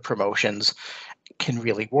for promotions can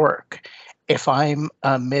really work. If I'm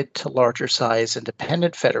a mid to larger size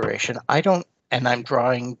independent federation, and I'm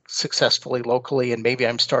drawing successfully locally, and maybe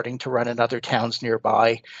I'm starting to run in other towns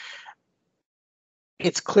nearby,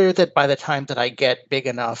 it's clear that by the time that I get big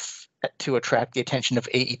enough to attract the attention of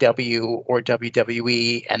AEW or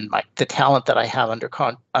WWE, and the talent that I have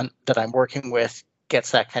that I'm working with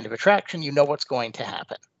gets that kind of attraction, you know what's going to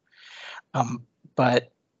happen.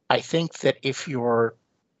 But I think that if you're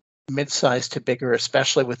mid-sized to bigger,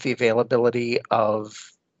 especially with the availability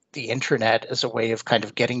of the internet as a way of kind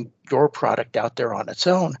of getting your product out there on its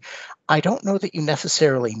own, I don't know that you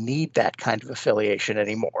necessarily need that kind of affiliation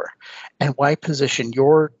anymore. And why position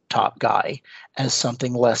your top guy as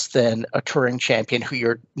something less than a touring champion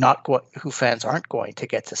who fans aren't going to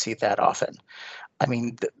get to see that often? I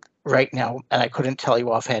mean, right now, and I couldn't tell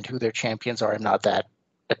you offhand who their champions are. I'm not that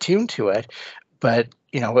attuned to it, but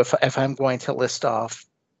if I'm going to list off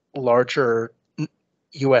larger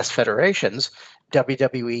U.S. federations,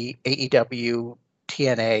 WWE, AEW,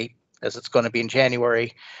 TNA, as it's going to be in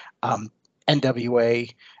January,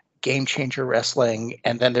 NWA, Game Changer Wrestling,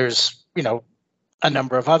 and then there's a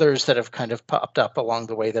number of others that have kind of popped up along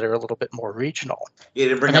the way that are a little bit more regional. You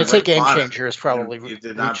didn't bring and up I'd say Game Honor. Changer is probably you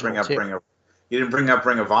did not bring up too. You didn't bring up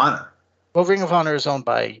Ring of Honor. Well, Ring of Honor is owned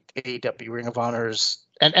by AEW. Ring of Honor's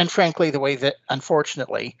and frankly, the way that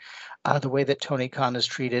Tony Khan has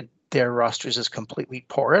treated their rosters is completely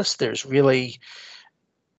porous. There's really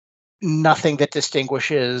nothing that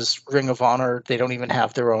distinguishes Ring of Honor. They don't even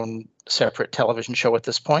have their own separate television show at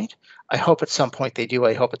this point. I hope at some point they do.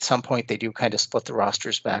 I hope at some point they do kind of split the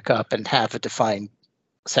rosters back up and have a defined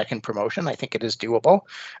second promotion. I think it is doable,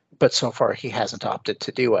 but so far he hasn't opted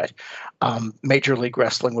to do it. Major League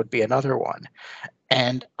Wrestling would be another one.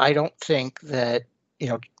 And I don't think that,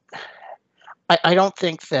 I don't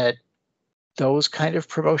think that those kind of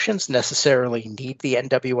promotions necessarily need the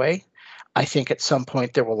NWA. I think at some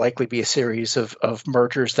point there will likely be a series of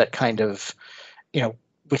mergers that kind of,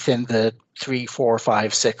 within the 3, 4,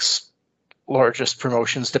 5, 6 largest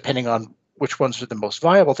promotions, depending on which ones are the most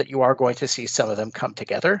viable, that you are going to see some of them come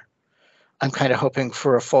together. I'm kind of hoping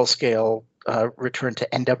for a full-scale return to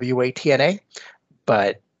NWA TNA,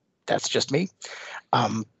 but that's just me.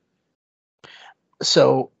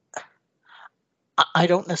 So I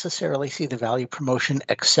don't necessarily see the value promotion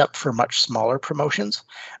except for much smaller promotions.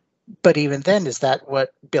 But even then, is that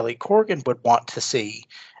what Billy Corgan would want to see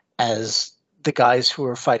as the guys who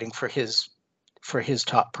are fighting for his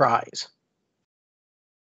top prize?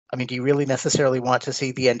 I mean, do you really necessarily want to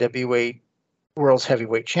see the NWA World's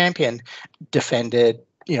Heavyweight Champion defended,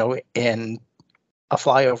 in a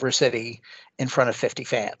flyover city in front of 50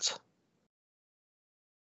 fans?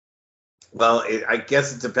 Well, I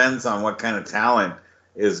guess it depends on what kind of talent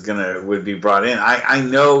would be brought in. I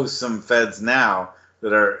know some feds now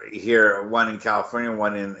that are here, one in California,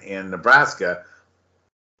 one in Nebraska,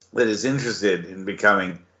 that is interested in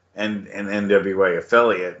becoming an NWA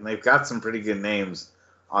affiliate, and they've got some pretty good names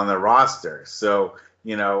on the roster. So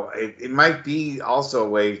it might be also a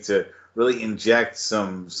way to really inject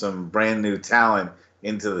some brand new talent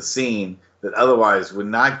into the scene that otherwise would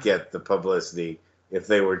not get the publicity if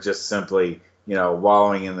they were just simply,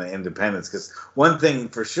 wallowing in the independents. Because one thing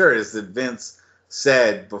for sure is that Vince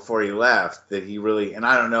said before he left that he really, and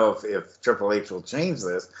I don't know if Triple H will change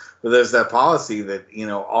this, but there's that policy that,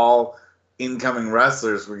 all incoming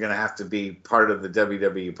wrestlers were going to have to be part of the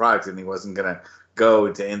WWE product, and he wasn't going to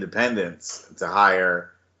go to independents to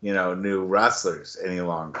hire, new wrestlers any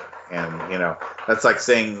longer. And, that's like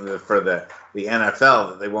saying that for the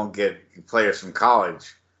NFL that they won't get players from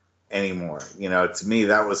college anymore. To me,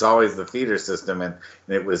 that was always the feeder system, and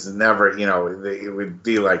it was never, it would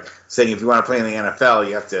be like saying if you want to play in the NFL,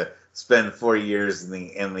 you have to spend 4 years in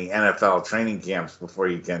the NFL training camps before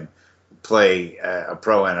you can play a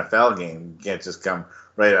pro NFL game. You can't just come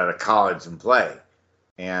right out of college and play.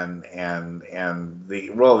 And the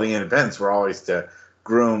role of the independents were always to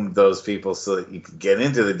groom those people so that you could get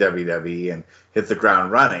into the WWE and hit the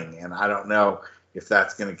ground running. And I don't know if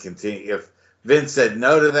that's going to continue. If Vince said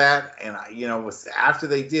no to that, and after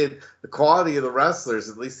they did, the quality of the wrestlers,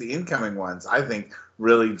 at least the incoming ones, I think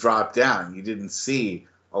really dropped down. You didn't see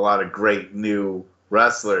a lot of great new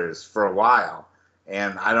wrestlers for a while,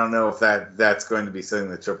 and I don't know if that's going to be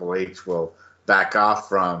something that Triple H will back off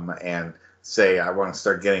from and say, I want to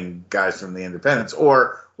start getting guys from the independents,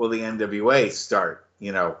 or will the NWA start,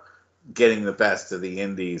 getting the best of the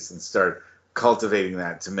indies and start cultivating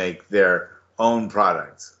that to make their own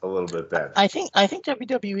products a little bit better? I think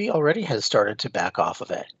WWE already has started to back off of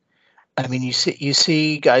it. I mean, you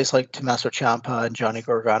see guys like Tommaso Ciampa and Johnny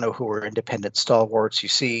Gargano who are independent stalwarts. You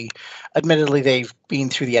see, admittedly, they've been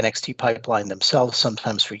through the NXT pipeline themselves,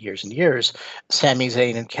 sometimes for years and years. Sami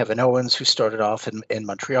Zayn and Kevin Owens, who started off in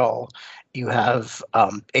Montreal. You have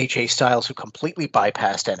AJ Styles, who completely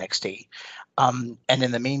bypassed NXT. And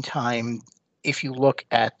in the meantime, if you look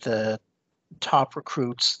at the top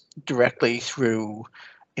recruits directly through,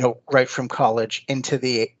 right from college into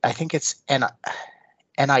I think it's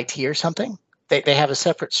NIT or something. They have a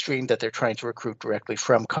separate stream that they're trying to recruit directly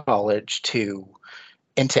from college into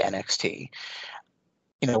NXT.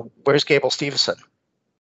 Where's Gable Stevenson?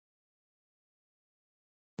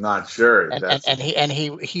 Not sure.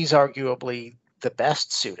 He's arguably the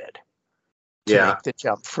best suited to make the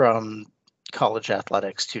jump from college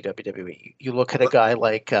athletics to WWE. You look at a guy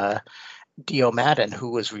like Dio Madden,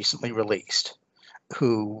 who was recently released,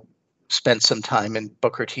 who spent some time in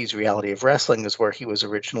Booker T's Reality of Wrestling, is where he was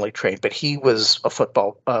originally trained, but he was a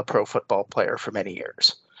pro football player for many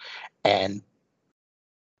years. And,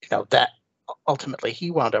 that ultimately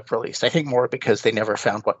he wound up released. I think more because they never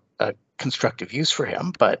found what a constructive use for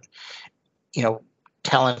him, but,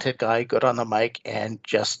 talented guy, good on the mic, and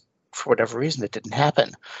just for whatever reason, it didn't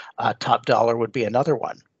happen. Top Dollar would be another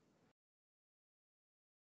one.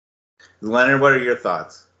 Leonard, what are your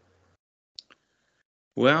thoughts?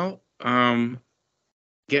 Well,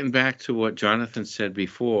 getting back to what Jonathan said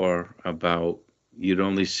before about you'd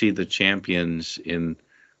only see the champions in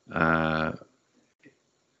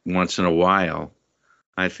once in a while,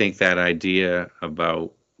 I think that idea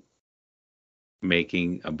about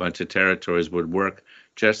making a bunch of territories would work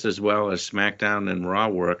just as well as SmackDown and Raw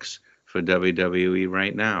works for WWE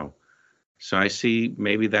right now. So I see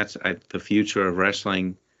maybe that's the future of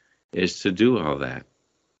wrestling, is to do all that.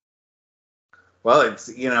 Well,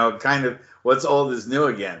 it's, kind of what's old is new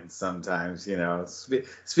again sometimes,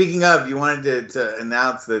 Speaking of, you wanted to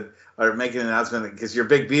announce that, or make an announcement, because you're a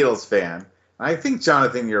big Beatles fan. I think,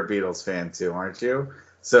 Jonathan, you're a Beatles fan too, aren't you?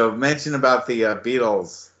 So mention about the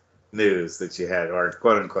Beatles news that you had, or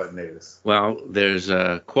quote-unquote news. Well, there's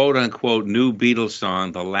a quote-unquote new Beatles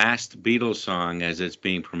song, the last Beatles song as it's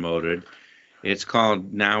being promoted. It's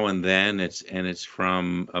called Now and Then. It's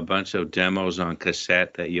from a bunch of demos on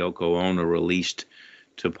cassette that Yoko Ono released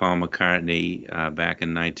to Paul McCartney back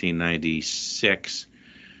in 1996.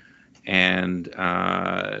 And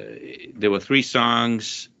there were 3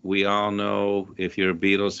 songs. We all know, if you're a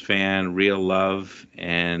Beatles fan, Real Love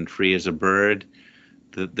and Free as a Bird.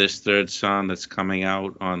 This third song that's coming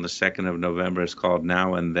out on the 2nd of November is called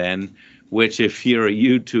Now and Then, which, if you're a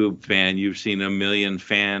YouTube fan, you've seen a million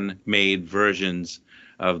fan-made versions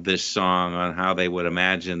of this song on how they would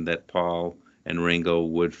imagine that Paul and Ringo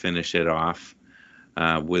would finish it off,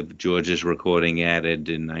 with George's recording added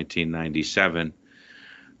in 1997.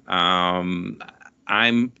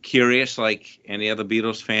 I'm curious, like any other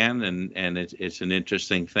Beatles fan, and it's an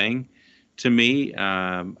interesting thing to me.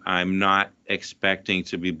 I'm not expecting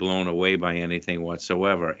to be blown away by anything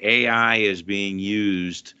whatsoever. AI is being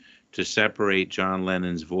used to separate John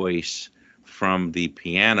Lennon's voice from the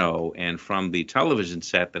piano and from the television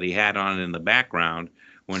set that he had on in the background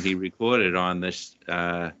when he recorded on this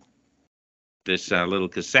little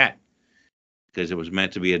cassette, because it was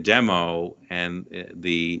meant to be a demo, and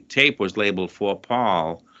the tape was labeled for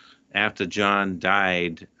Paul. After John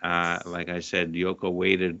died, like I said, Yoko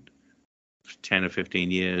waited 10 or 15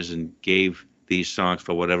 years and gave these songs,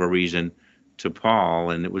 for whatever reason, to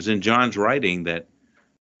Paul. And it was in John's writing that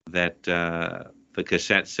the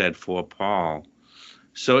cassette said for Paul.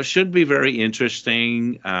 So it should be very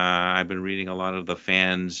interesting. I've been reading a lot of the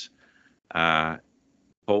fans'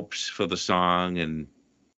 hopes for the song and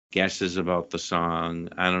guesses about the song.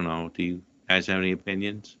 I don't know. Do you guys have any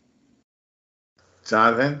opinions?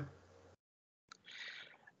 Jonathan?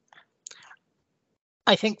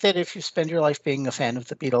 I think that if you spend your life being a fan of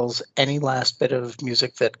the Beatles, any last bit of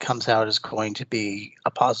music that comes out is going to be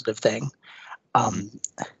a positive thing.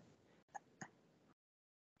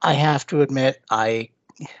 I have to admit, I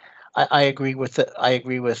agree with I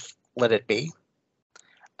agree with Let It Be.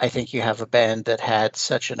 I think you have a band that had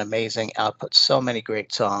such an amazing output, so many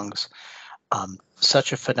great songs,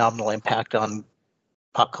 such a phenomenal impact on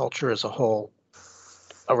pop culture as a whole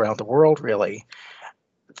around the world, really,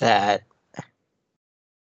 that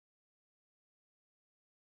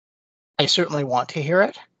I certainly want to hear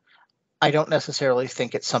it. I don't necessarily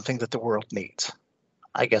think it's something that the world needs,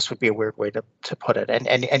 I guess would be a weird way to put it.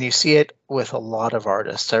 And you see it with a lot of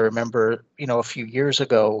artists. I remember, a few years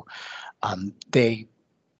ago, they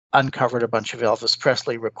uncovered a bunch of Elvis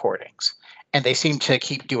Presley recordings, and they seemed to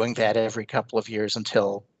keep doing that every couple of years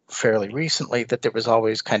until fairly recently, that there was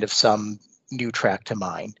always kind of some new track to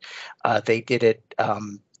mine. They did it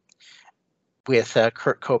with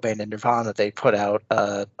Kurt Cobain and Nirvana. They put out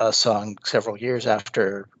a song several years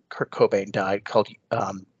after Kurt Cobain died called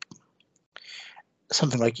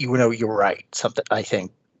something like "You Know You're Right," something, I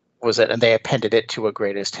think, was it, and they appended it to a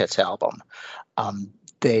greatest hits album.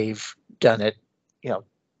 They've done it,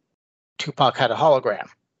 Tupac had a hologram.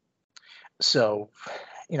 So,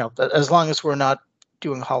 as long as we're not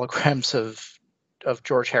doing holograms of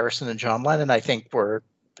George Harrison and John Lennon, I think we're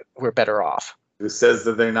better off. Who says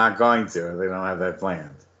that they're not going to, or they don't have that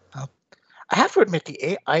planned? I have to admit,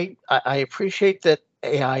 the AI, I appreciate that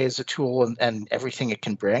AI is a tool and everything it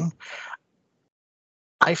can bring.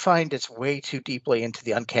 I find it's way too deeply into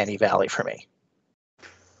the uncanny valley for me.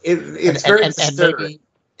 It's very disturbing.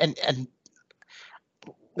 And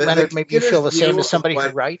Leonard, maybe you feel the same as somebody who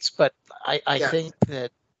writes, but I think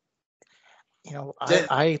that,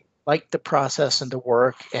 I like the process and the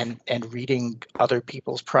work and reading other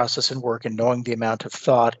people's process and work and knowing the amount of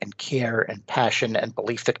thought and care and passion and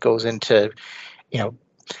belief that goes into,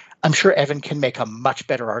 I'm sure Evan can make a much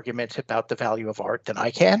better argument about the value of art than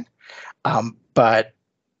I can. But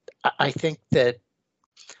I think that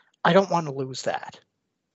I don't want to lose that.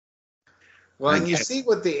 Well, and you see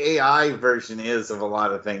what the AI version is of a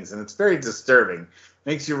lot of things, and it's very disturbing.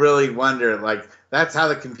 Makes you really wonder, like, that's how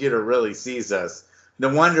the computer really sees us.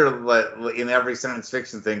 No wonder in every science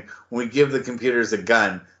fiction thing, when we give the computers a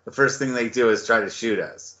gun, the first thing they do is try to shoot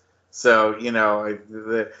us. So,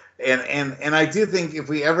 and I do think if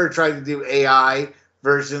we ever try to do AI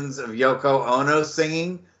versions of Yoko Ono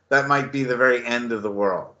singing, that might be the very end of the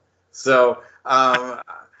world. So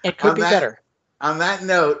it could be better. On that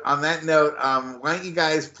note, why don't you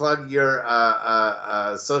guys plug your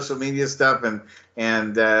social media stuff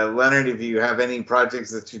and Leonard, if you have any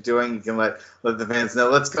projects that you're doing, you can let the fans know.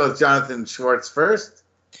 Let's go with Jonathan Schwartz first.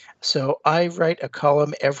 So I write a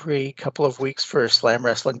column every couple of weeks for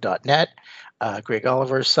slamwrestling.net, Greg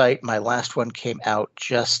Oliver's site. My last one came out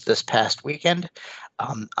just this past weekend.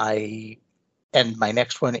 And my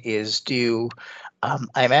next one is due,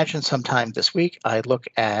 I imagine sometime this week. I look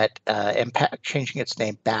at Impact changing its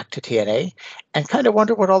name back to TNA and kind of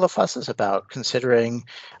wonder what all the fuss is about, considering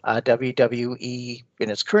WWE in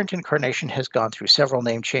its current incarnation has gone through several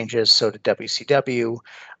name changes, so did WCW.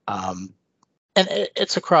 And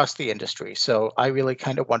it's across the industry. So I really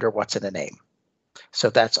kind of wonder what's in a name. So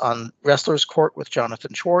that's on Wrestler's Court with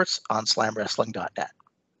Jonathan Schwartz on slamwrestling.net.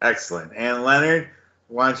 Excellent. And Leonard,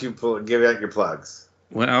 why don't you give out your plugs?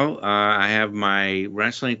 Well, I have my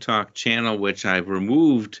Wrestling Talk channel, which I've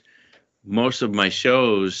removed most of my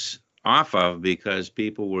shows off of because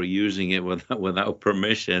people were using it without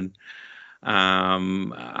permission.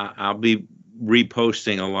 I'll be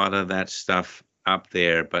reposting a lot of that stuff up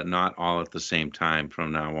there, but not all at the same time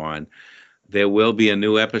from now on. There will be a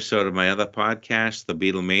new episode of my other podcast, The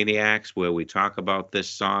Beatlemaniacs, where we talk about this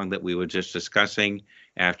song that we were just discussing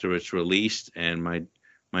after it's released, and my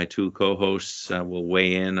two co-hosts will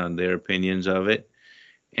weigh in on their opinions of it.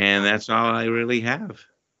 And that's all I really have.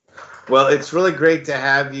 Well, it's really great to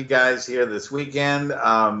have you guys here this weekend.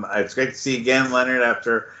 It's great to see you again, Leonard,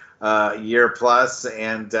 after a year plus,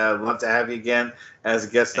 and love to have you again as a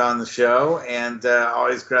guest on the show. And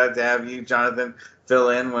always glad to have you, Jonathan,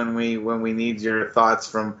 fill in when we need your thoughts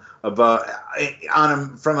from America's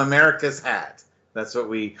hat. That's what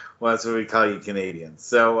we call you Canadians.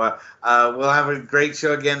 So we'll have a great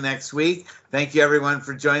show again next week. Thank you, everyone,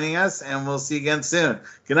 for joining us, and we'll see you again soon.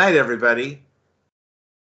 Good night, everybody.